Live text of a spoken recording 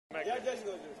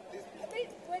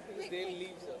They'll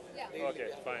leave, sir. Yeah. Okay,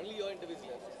 fine. Only your interviews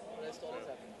left. The rest all is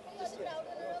happening. You're the proud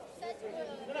owner of such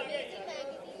amazing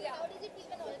magazines. How does it feel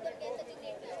when all of them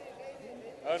get such a great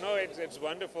platform? No, it's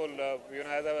wonderful.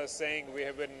 As I was saying, we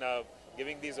have been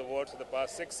giving these awards for the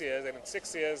past 6 years, and in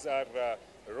 6 years, our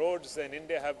roads in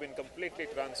India have been completely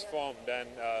transformed. And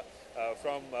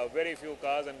from very few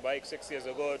cars and bikes 6 years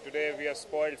ago, today we are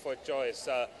spoiled for choice.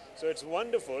 So it's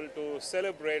wonderful to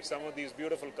celebrate some of these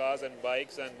beautiful cars and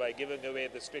bikes, and by giving away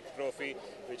the Stick Trophy,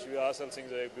 which we ourselves think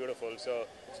is very beautiful. So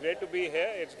it's great to be here.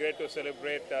 It's great to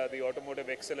celebrate the automotive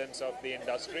excellence of the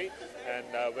industry, and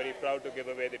very proud to give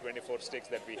away the 24 sticks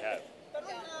that we have.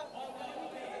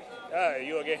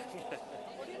 You again.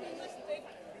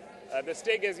 The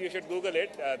stick is, you should Google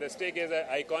it. The stick is an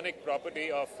iconic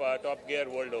property of Topgear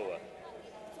world over.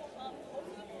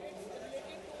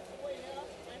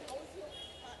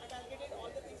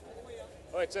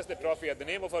 Oh, it's just the trophy. The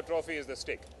name of our trophy is the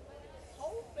stick.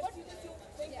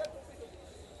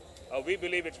 We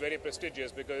believe it's very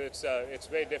prestigious because it's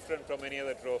very different from any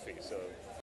other trophy. So